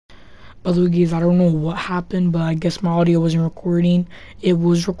By the way, guys, I don't know what happened, but I guess my audio wasn't recording. It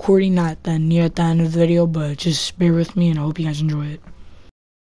was recording at the near at the end of the video, but just bear with me, and I hope you guys enjoy it.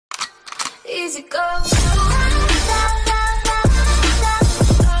 Easy go.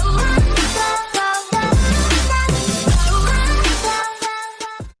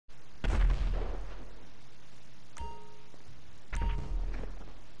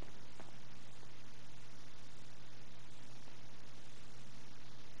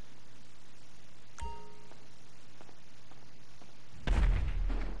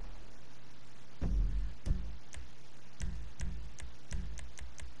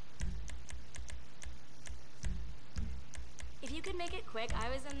 If you could make it quick, I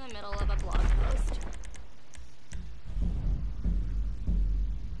was in the middle of a blog post.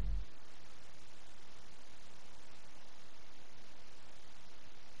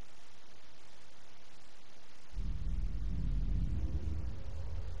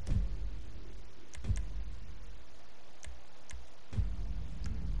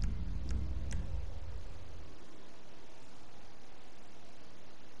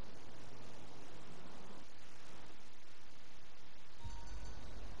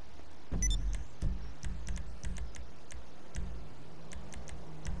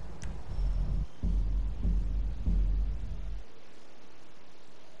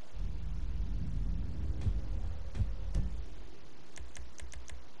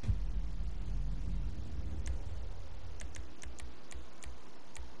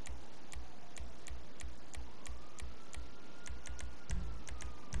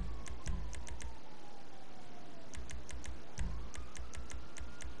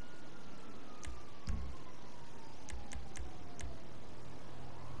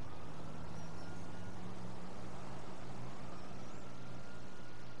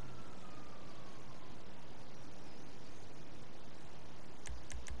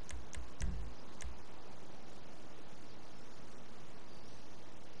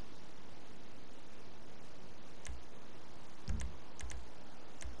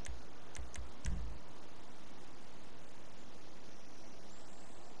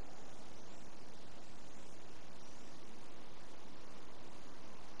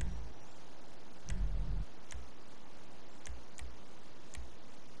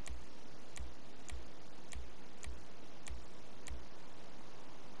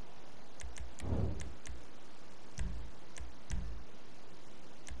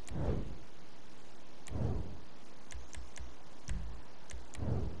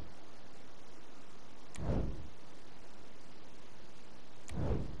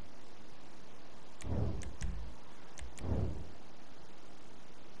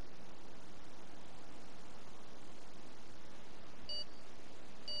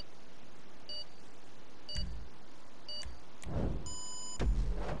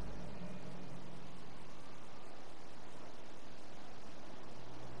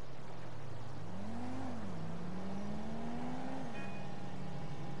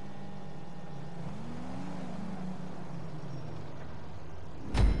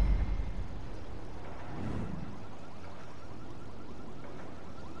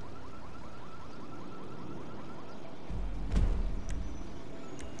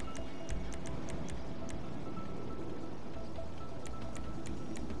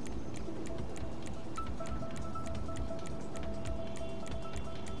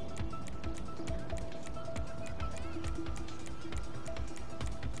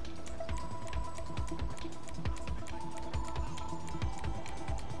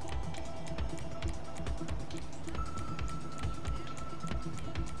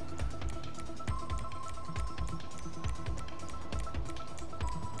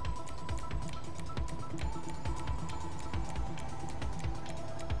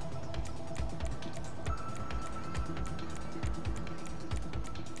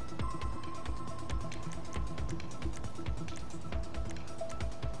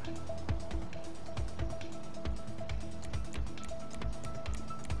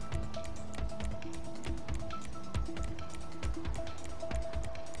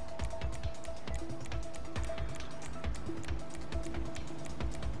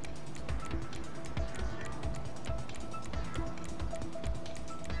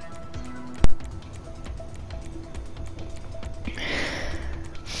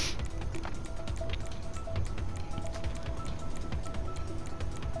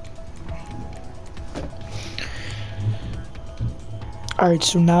 Alright,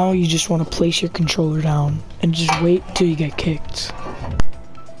 so now you just want to place your controller down and just wait till you get kicked.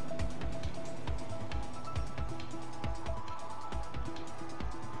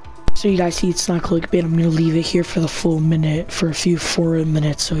 So you guys see it's not clickbait. I'm gonna leave it here for the full minute, for a few 4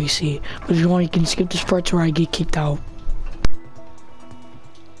 minutes, so you see. But if you want, you can skip this part to where I get kicked out.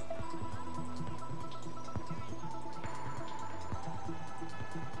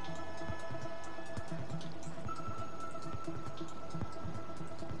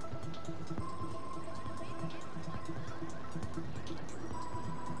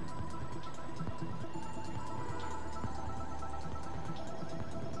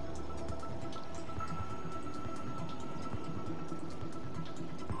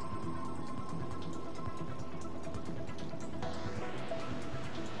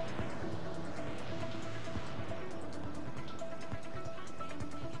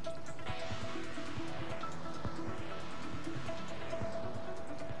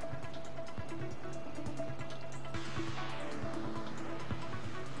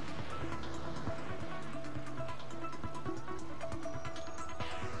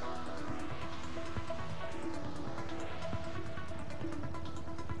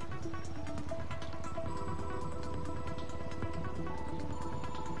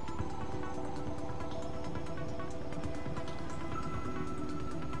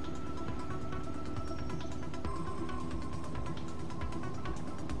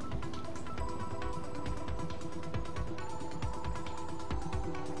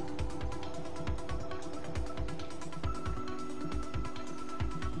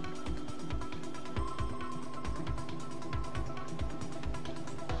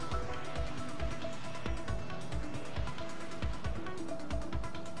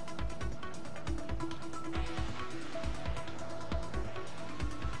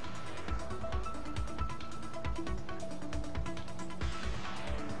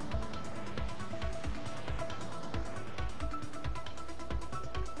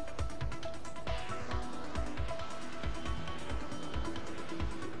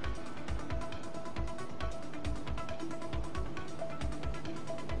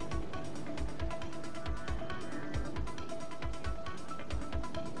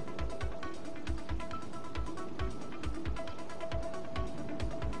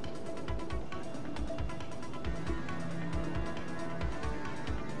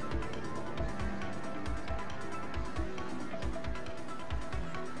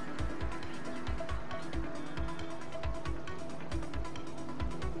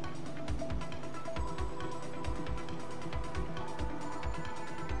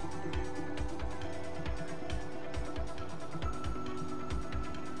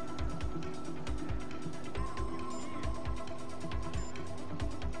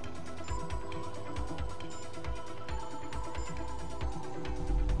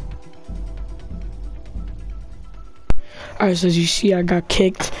 Alright, so as you see, I got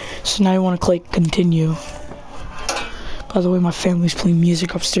kicked. So now you want to click continue. By the way, my family's playing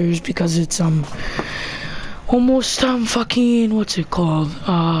music upstairs because it's almost fucking, what's it called?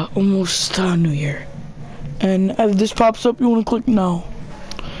 Almost New Year. And if this pops up, you want to click no.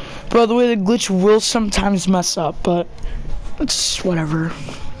 By the way, the glitch will sometimes mess up, but it's whatever.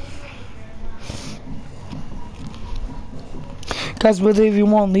 Guys, whether if you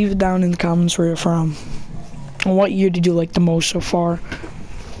want, leave it down in the comments where you're from. And what year did you like the most so far?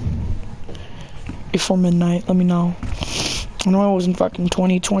 Before midnight, let me know. I know I wasn't fucking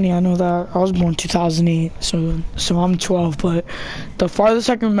 2020, I know that. I was born 2008, so I'm 12, but the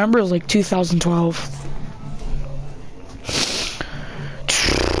farthest I can remember is like 2012.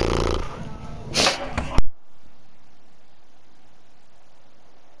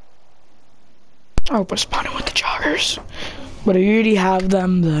 I hope I spawned in with the joggers. But if you already have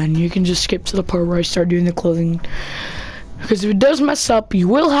them, then you can just skip to the part where I start doing the clothing. Because if it does mess up, you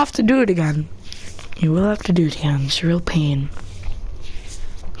will have to do it again. You will have to do it again. It's a real pain.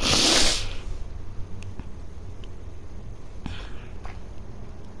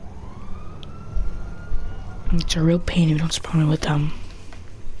 It's a real pain if you don't spawn in with them.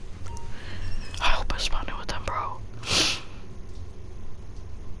 I hope I spawn in with them, bro.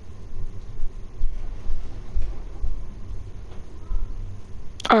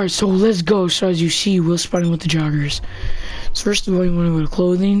 Alright, so let's go. So as you see, we'll spawn in with the joggers. So first of all, you want to go to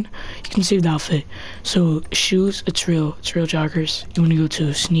clothing. You can save the outfit. So shoes, it's real joggers. You want to go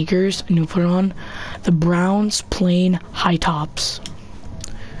to sneakers and you put on the Browns plain high tops.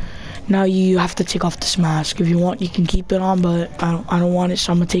 Now you have to take off this mask. If you want, you can keep it on, but I don't want it,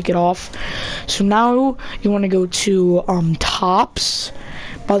 so I'm gonna take it off. So now you want to go to tops.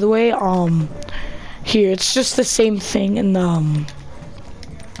 By the way, here it's just the same thing in the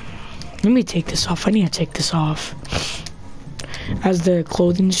let me take this off. I need to take this off. As the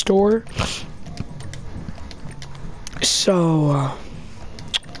clothing store. So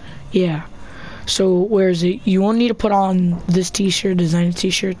Yeah. So where is it? You won't need to put on this t-shirt, designer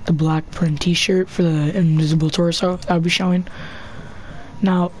t-shirt, the black print t-shirt for the invisible torso that will be showing.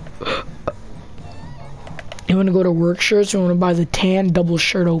 Now, you want to go to work shirts. You want to buy the tan double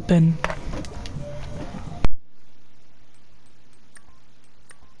shirt open.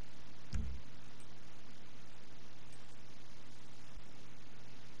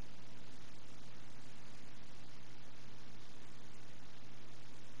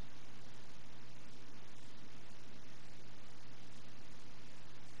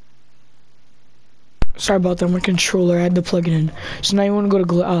 Sorry about that, my controller, I had to plug it in. So now you want to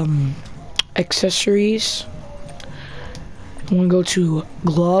go to accessories. You want to go to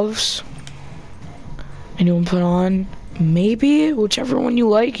gloves. And you want to put on, maybe, whichever one you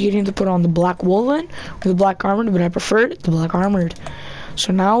like. You can either put on the black woolen or the black armored, but I prefer the black armored.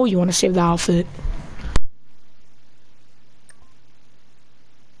 So now you want to save the outfit.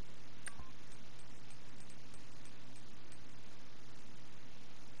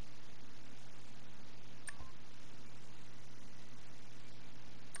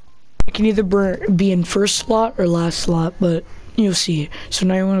 It can either be in first slot or last slot, but you'll see. So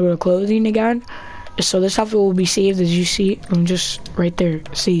now you want to go to clothing again. So this outfit will be saved, as you see. I'm just right there,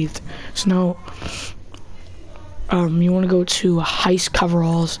 saved. So now, you want to go to heist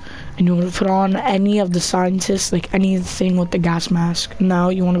coveralls, and you want to put on any of the scientists, like anything with the gas mask. Now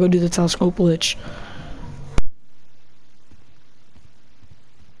you want to go do the telescope glitch.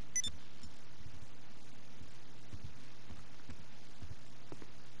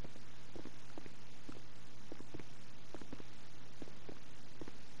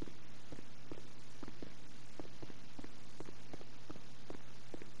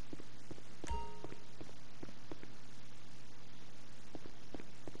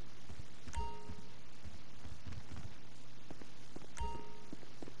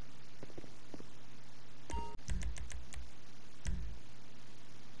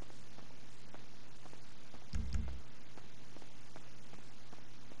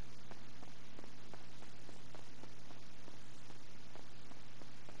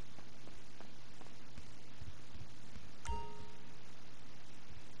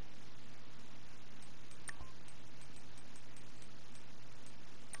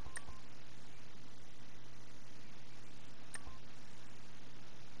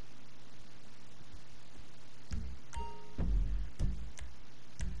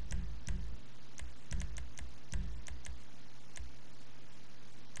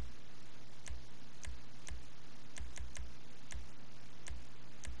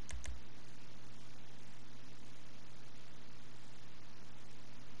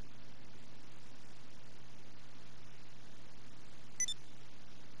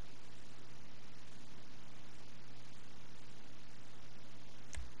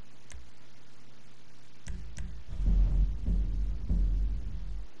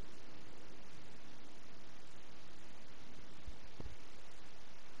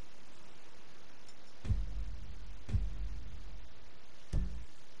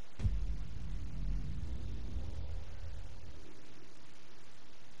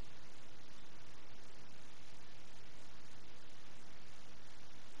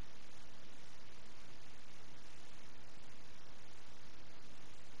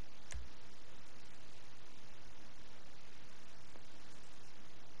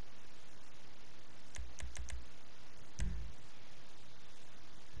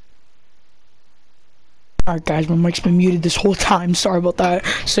 Alright guys, my mic's been muted this whole time, sorry about that.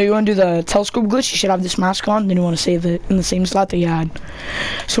 So you want to do the telescope glitch, you should have this mask on, then you want to save it in the same slot that you had.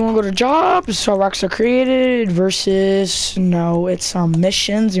 So you want to go to jobs, so rocks are created, versus, no, it's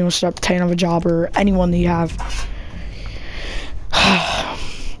missions, you want to start up 10 of a job or anyone that you have.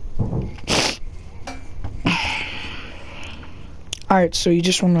 Alright, so you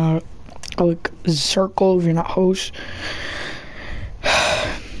just want to click circle if you're not host.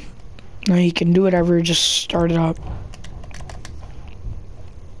 Now you can do whatever, just start it up.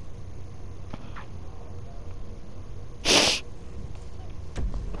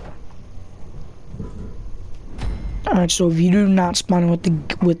 Alright, so if you do not spawn with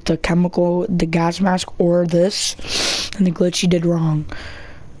the chemical, the gas mask, or this, then the glitch you did wrong.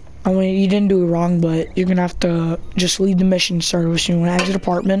 I mean, you didn't do it wrong, but you're gonna have to just leave the mission and start over. So you want to exit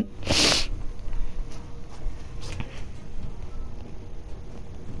apartment.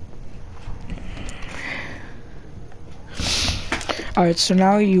 Alright, so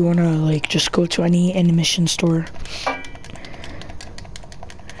now you wanna like just go to any mission store.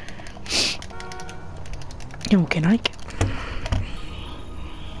 Yo, can I get...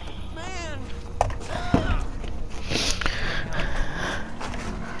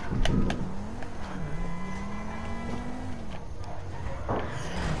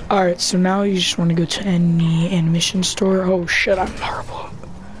 Alright, so now you just want to go to any animation store. Oh shit, I'm horrible.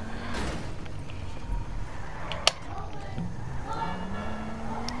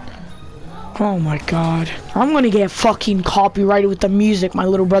 Oh my god. I'm gonna get fucking copyrighted with the music my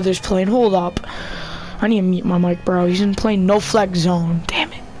little brother's playing. Hold up. I need to mute my mic, bro. He's been playing No Flex Zone.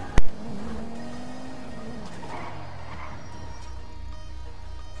 Damn it.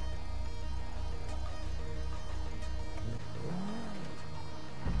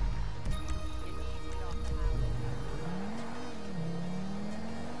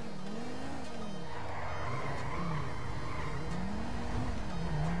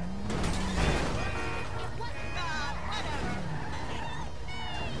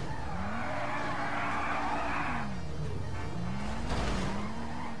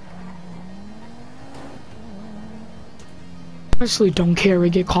 Honestly don't care we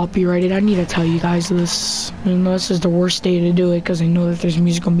get copyrighted. I need to tell you guys this. And this is the worst day to do it because I know that there's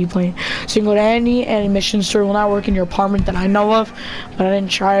music gonna be playing. So you can go to any animation store. It will not work in your apartment that I know of, but I didn't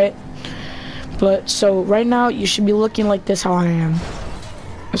try it. But so right now you should be looking like this how I am.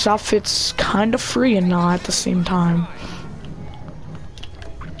 This outfit's kind of free and not at the same time.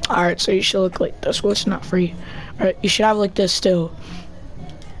 Alright, so you should look like this. Well, it's not free. Alright, you should have like this still.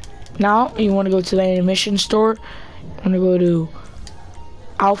 Now you want to go to the animation store. I'm gonna go to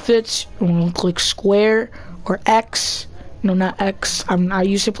outfits. I'm gonna click square or X. No, not X. I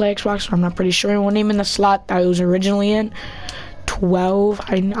used to play Xbox, so I'm not pretty sure. One name in the slot that I was originally in. 12.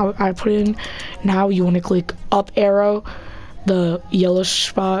 I put in. Now you want to click up arrow, the yellow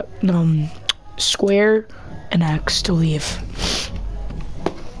spot, square, and X to leave.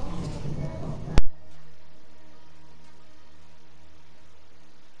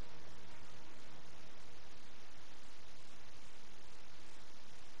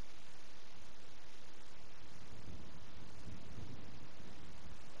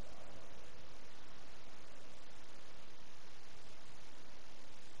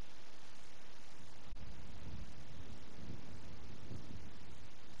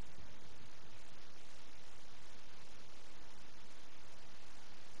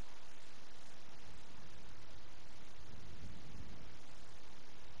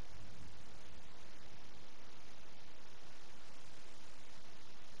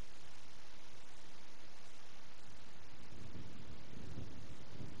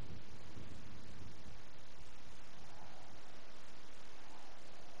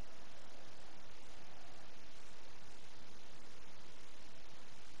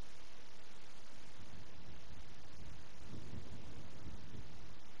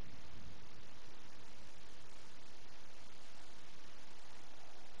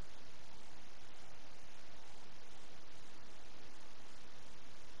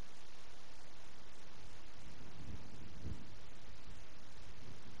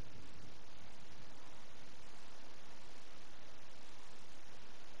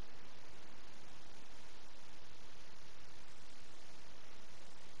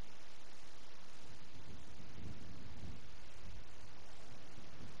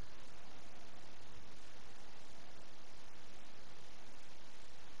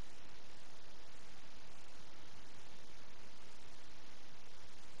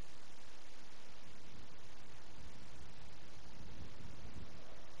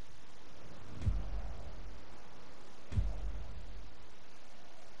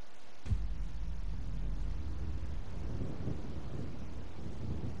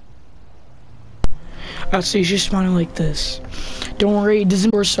 So you just want to like this. Don't worry, it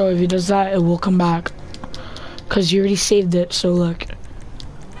doesn't work. So if it does that, it will come back. Cause you already saved it. So look.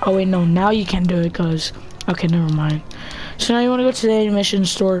 Oh wait, no. Now you can't do it. Cause okay, never mind. So now you want to go to the animation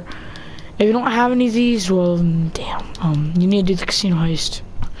store. If you don't have any of these, well, damn. You need to do the casino heist.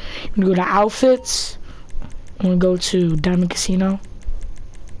 You want to go to outfits. You want to go to Diamond Casino.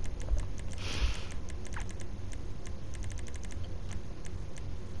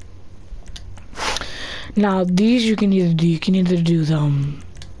 Now these you can either do them.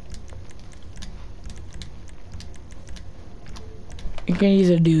 You can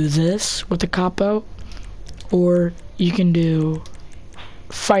either do this with the cop out, or you can do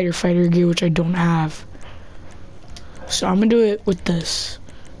fighter gear, which I don't have. So I'm gonna do it with this.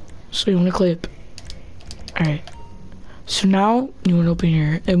 So you want to clip. Alright. So now you want to open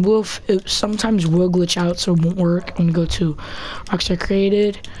here. It sometimes will glitch out, so it won't work. I'm gonna go to Rockstar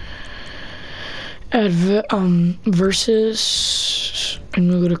Created. Add versus, and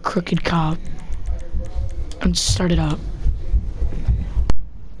we'll go to Crooked Cop and start it up.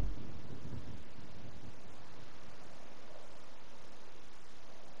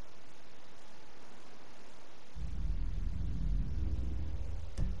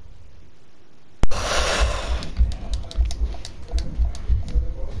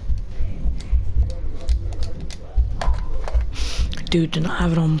 dude did not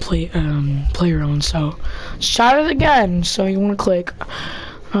have it on player own. So let's try it again. So you want to click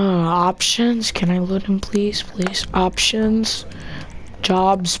options. Can I load in, please? Options,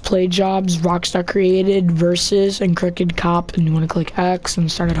 jobs, play jobs, Rockstar created, versus, and crooked cop, and you want to click X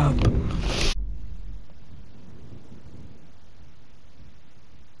and start it up.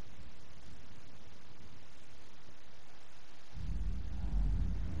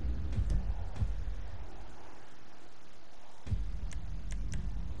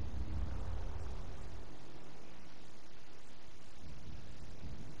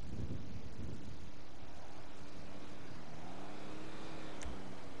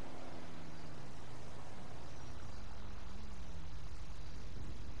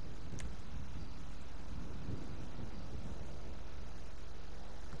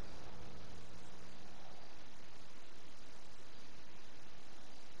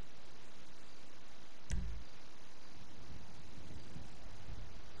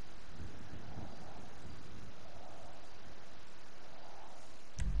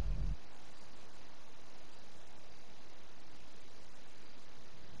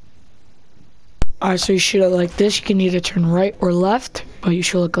 Alright, so you should look like this. You can either turn right or left, but you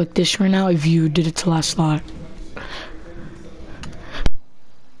should look like this right now if you did it to last slot.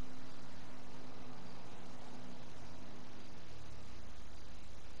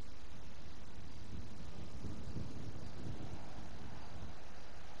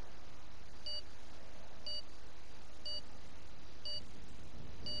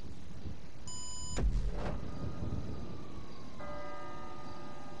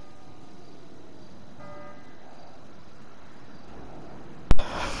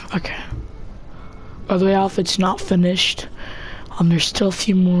 Okay. By the way, outfit's not finished. There's still a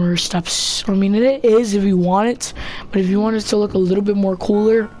few more steps. I mean, it is if you want it, but if you want it to look a little bit more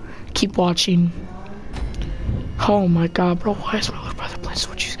cooler, keep watching. Oh my god, bro, why is my little brother playing so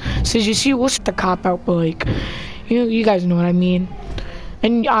much? So you see, what's the cop out, but like, you guys know what I mean.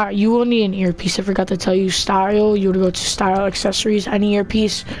 And you will need an earpiece. I forgot to tell you, style. You would go to style accessories, any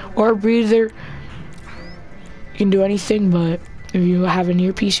earpiece or a breather. You can do anything, but if you have an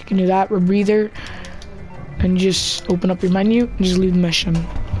earpiece, you can do that, or a breather, and just open up your menu and just leave the mission.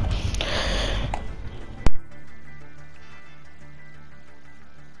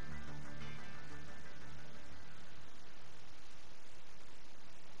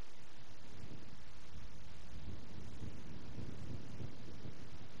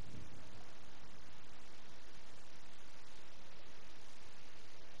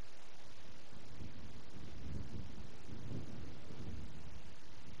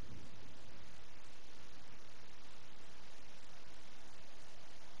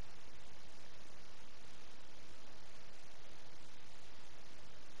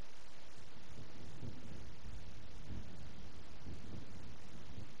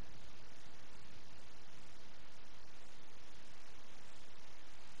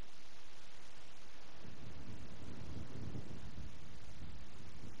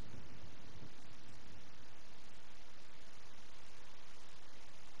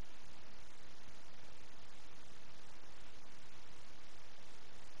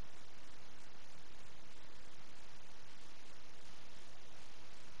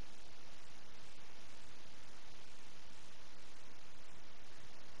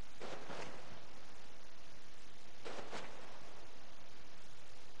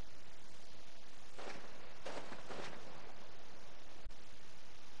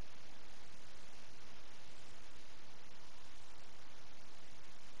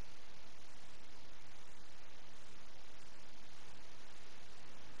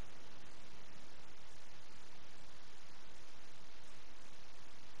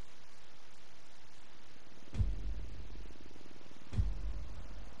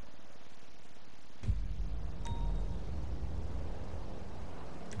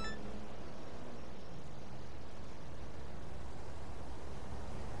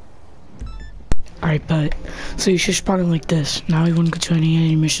 Alright, but so you should spawn it like this. Now you want to go to any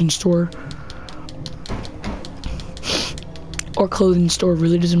ammunition store or clothing store,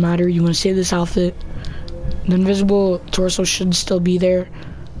 really doesn't matter. You want to save this outfit. The invisible torso should still be there.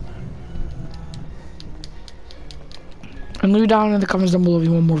 And leave down in the comments down below if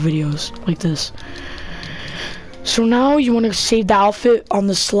you want more videos like this. So now you want to save the outfit on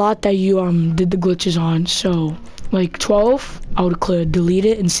the slot that you did the glitches on. So like 12, I would delete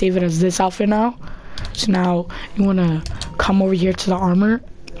it and save it as this outfit now. So now you want to come over here to the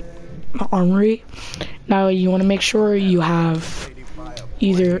armory. Now you want to make sure you have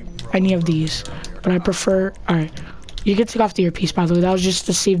either any of these, but I prefer, alright, you can take off the earpiece, by the way. That was just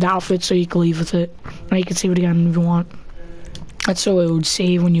to save the outfit so you can leave with it. Now you can save it again if you want. That's so it would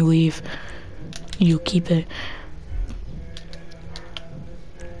save when you leave. You keep it.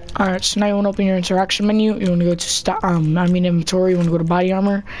 Alright, so now you want to open your interaction menu. You want to go to inventory. You want to go to body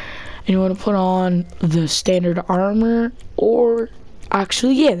armor, and you want to put on the standard armor, or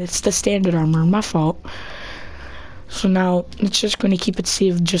actually, yeah, it's the standard armor. My fault. So now it's just going to keep it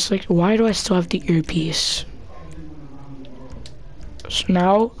saved. Just like, why do I still have the earpiece? So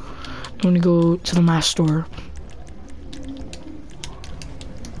now I'm going to go to the mask store.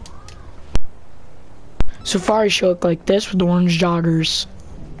 Safari should look like this with the orange joggers.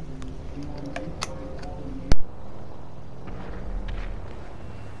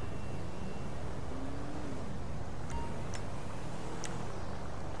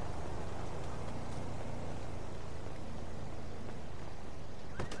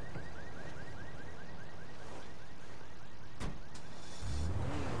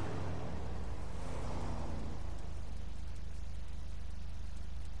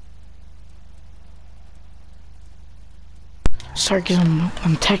 Sorry, because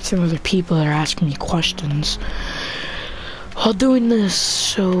I'm texting other people that are asking me questions while doing this,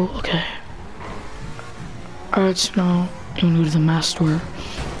 so, okay. Alright, so now I'm gonna go to the mask store.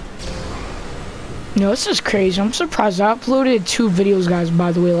 You know, this is crazy. I'm surprised. I uploaded 2 videos, guys,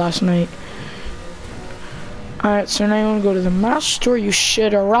 by the way, last night. Alright, so now you wanna go to the mask store. You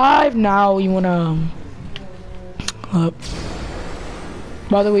should arrive. Now you wanna,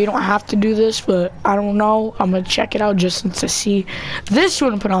 by the way, you don't have to do this, but I don't know. I'm gonna check it out just to see. This you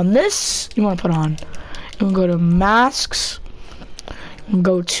wanna put on. This you wanna put on. You wanna go to masks. You wanna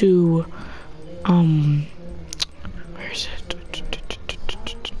go to where is it?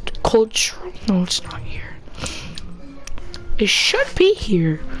 Cultural. No, it's not here. It should be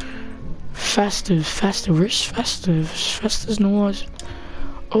here. Festive. Where's festive? Festive's no was.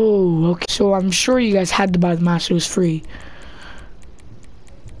 Oh, okay. So I'm sure you guys had to buy the mask. It was free.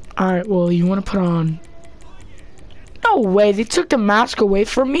 Alright, well, you want to put on... No way, they took the mask away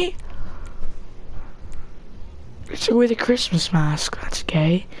from me? They took away the Christmas mask. That's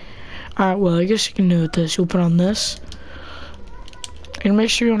gay. Alright, well, I guess you can do with this. You'll put on this. And make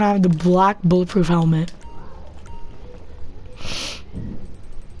sure you don't have the black bulletproof helmet.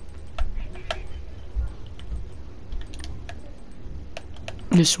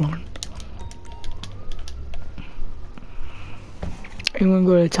 This one. I'm gonna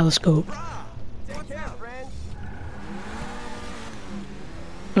go to the telescope.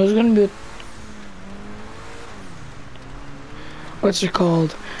 There's gonna be what's it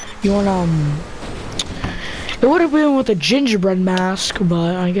called? You want it would have been with a gingerbread mask,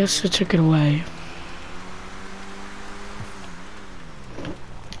 but I guess it took it away.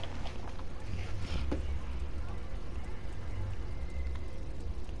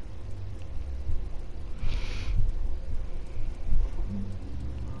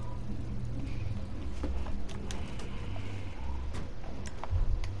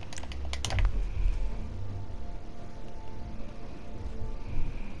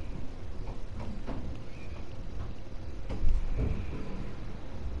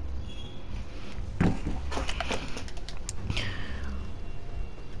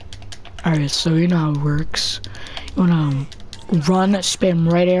 Alright, so you know how it works. You wanna run,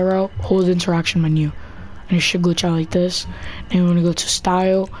 spam right arrow, hold the interaction menu, and it should glitch out like this. And you wanna go to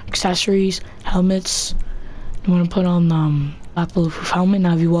style, accessories, helmets. You wanna put on black bulletproof helmet.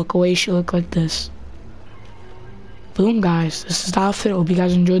 Now if you walk away, it should look like this. Boom, guys, this is the outfit. Hope you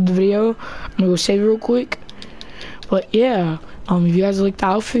guys enjoyed the video. I'm gonna go save it real quick. But yeah, if you guys like the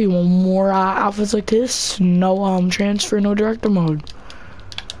outfit, you want more outfits like this, no transfer, no director mode.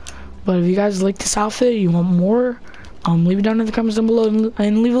 But if you guys like this outfit, you want more, leave it down in the comments down below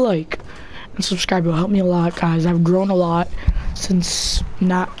and leave a like and subscribe. It'll help me a lot, guys. I've grown a lot since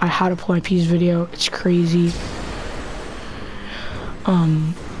I had a pull my piece video. It's crazy.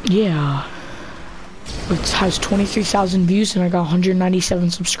 Yeah. It has 23,000 views and I got 197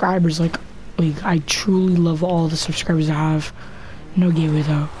 subscribers. Like I truly love all the subscribers I have. No giveaway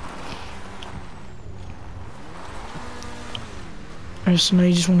though. Alright, so now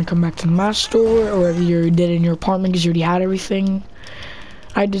you just want to come back to the mask store, or if you did it in your apartment because you already had everything.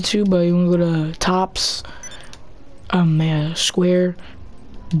 I did too, but you want to go to tops, square,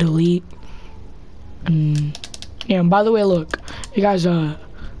 delete, and yeah. And by the way, look, you guys are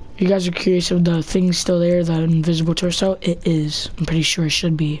curious if the thing's still there, the invisible torso. It is. I'm pretty sure it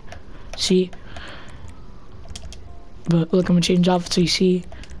should be. See? But look, I'm gonna change outfit so you see.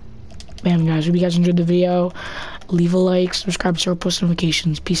 Bam, guys. Hope you guys enjoyed the video. Leave a like, subscribe, start post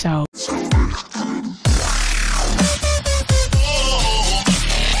notifications. Peace out.